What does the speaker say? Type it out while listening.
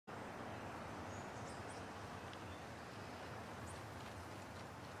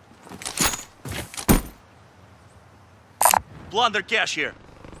Plunder cash here.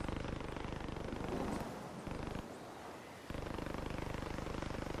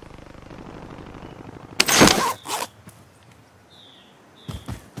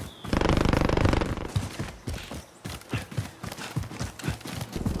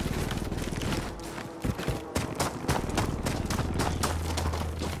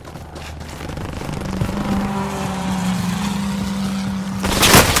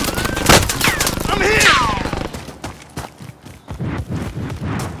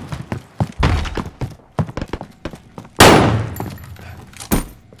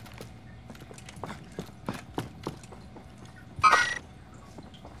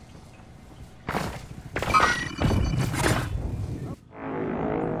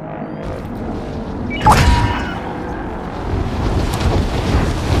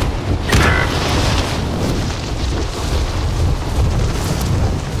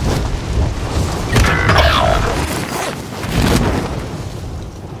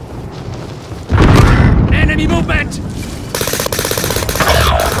 Enemy movement!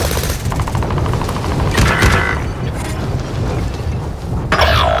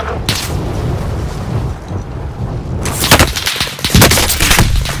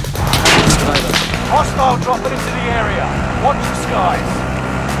 Hostile dropping into the area. Watch the skies.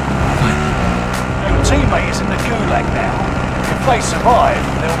 Your teammate is in the gulag now. If they survive,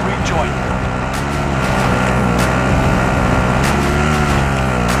 they'll rejoin you.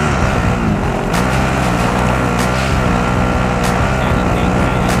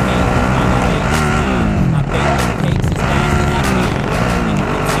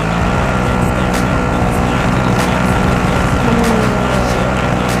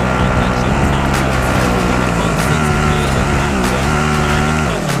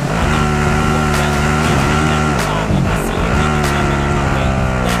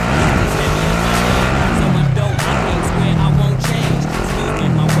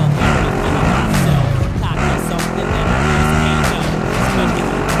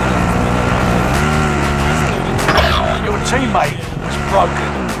 Teammate was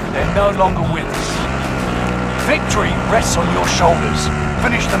broken. They're no longer with us. Victory rests on your shoulders.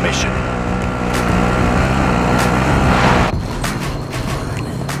 Finish the mission.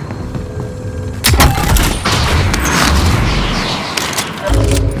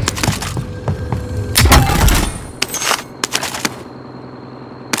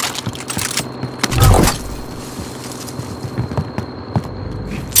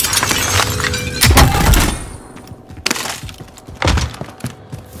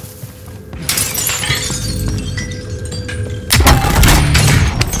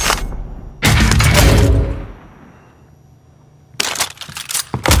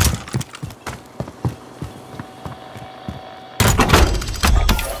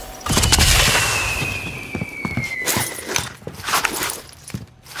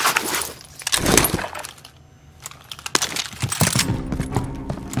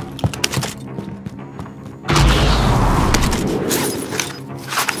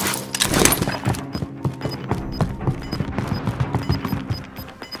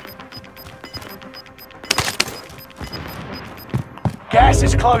 Gas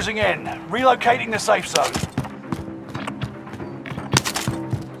is closing in. Relocating the safe zone.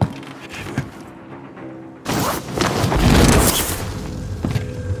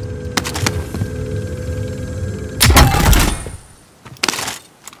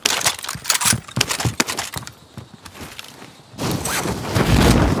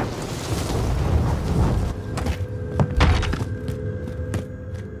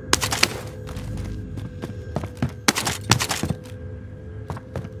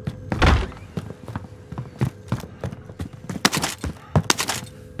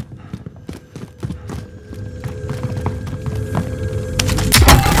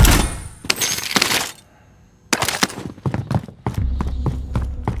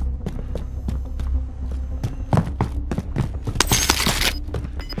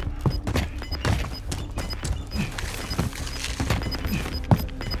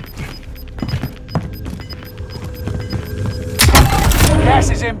 Gas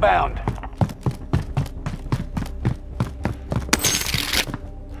is inbound.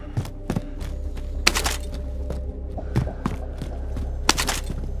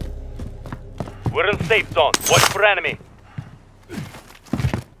 We're in safe zone. Watch for enemy.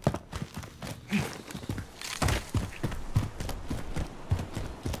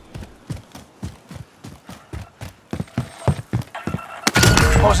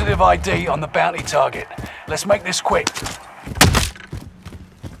 Positive ID on the bounty target. Let's make this quick.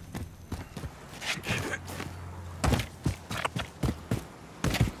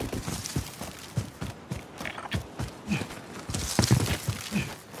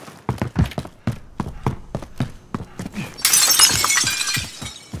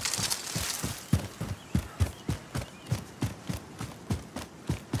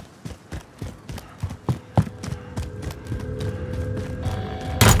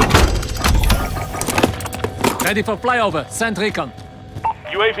 Ready for flyover. Send recon.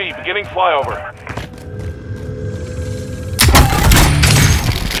 UAV beginning flyover.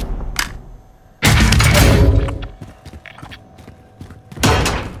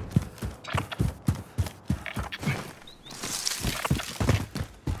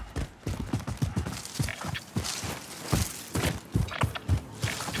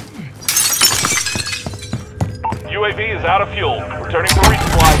 UAV is out of fuel. Returning for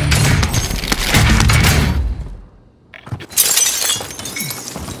resupply.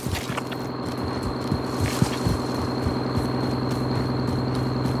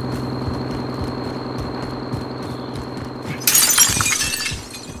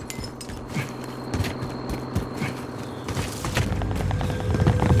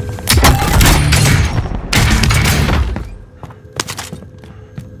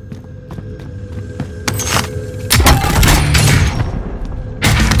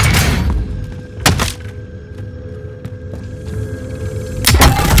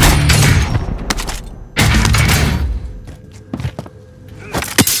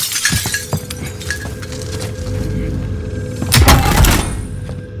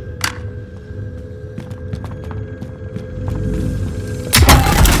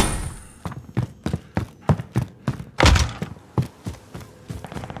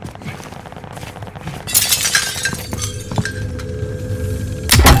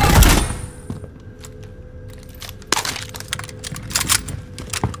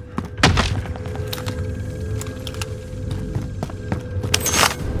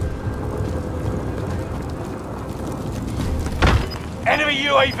 Enemy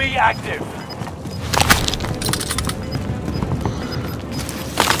UAV active.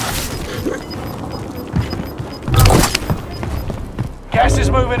 Gas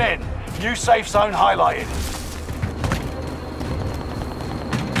is moving in. New safe zone highlighted.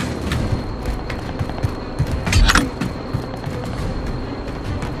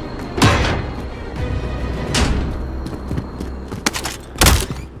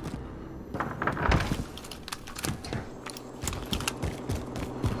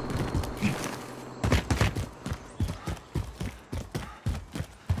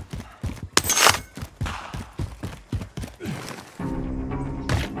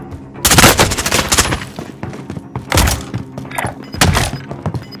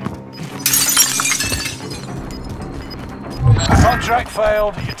 Contract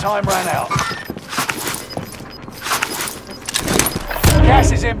failed, your time ran out.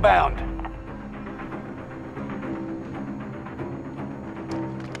 Gas is inbound.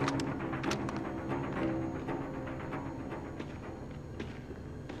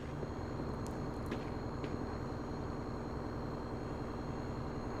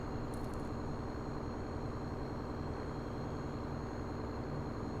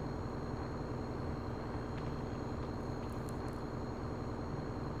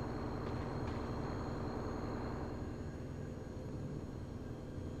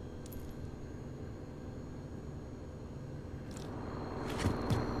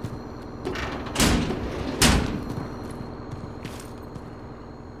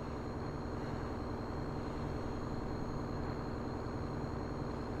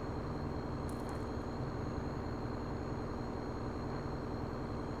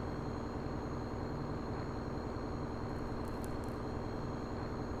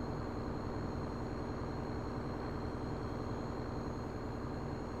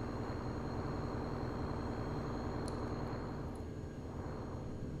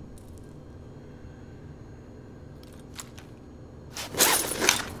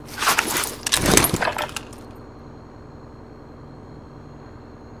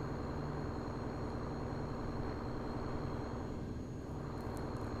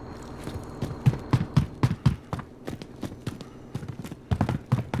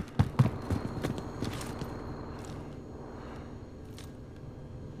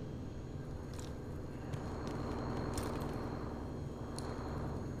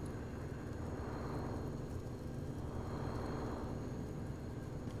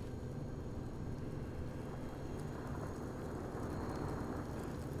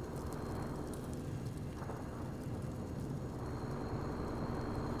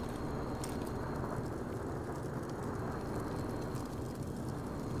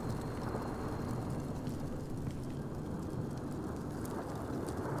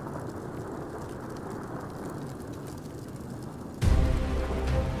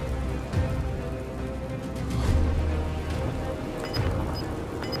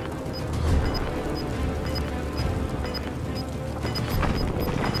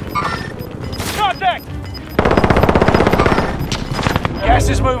 Gas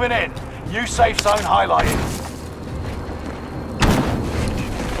is moving in. New safe zone highlighted.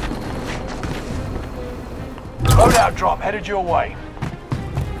 Loadout drop headed your way.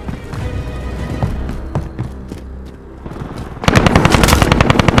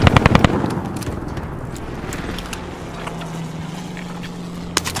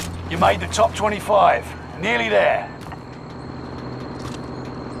 You made the top 25. Nearly there.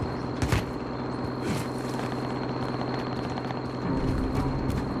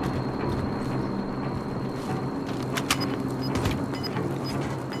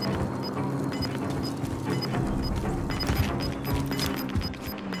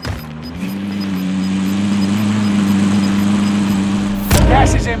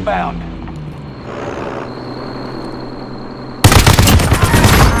 Gas is inbound.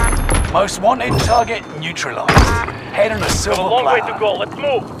 Most wanted target neutralized. Head on a silver A long way to platter. go. Let's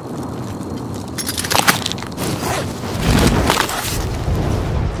move.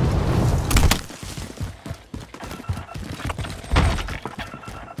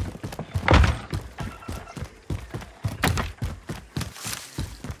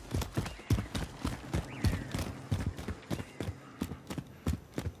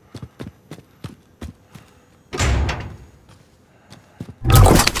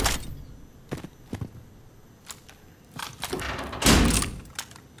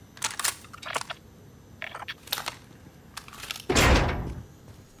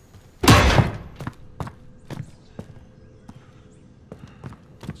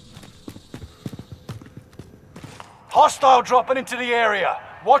 Hostile dropping into the area.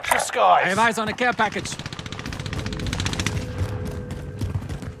 Watch the I skies. have eyes on a care package.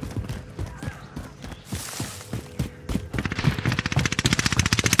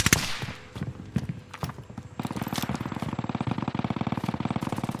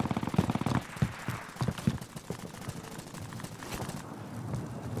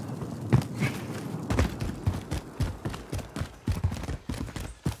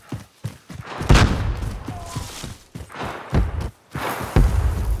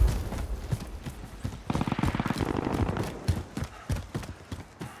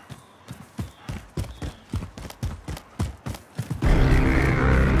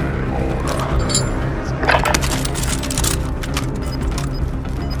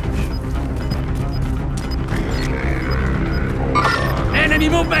 Enemy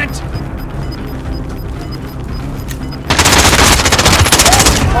movement!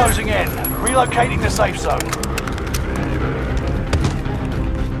 Closing in. Relocating the safe zone.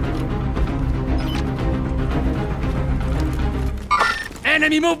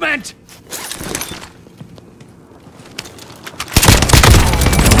 Enemy movement!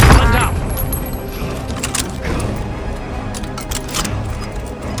 One down.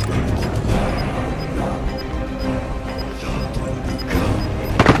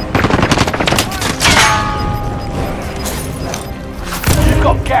 You've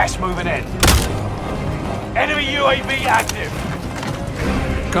got gas moving in. Enemy UAV active.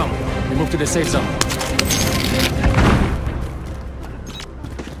 Come, we move to the safe zone.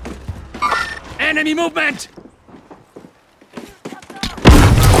 Enemy movement!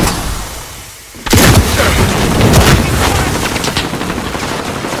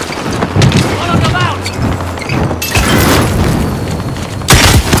 Follow them out!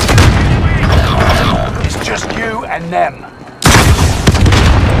 It's just you and them.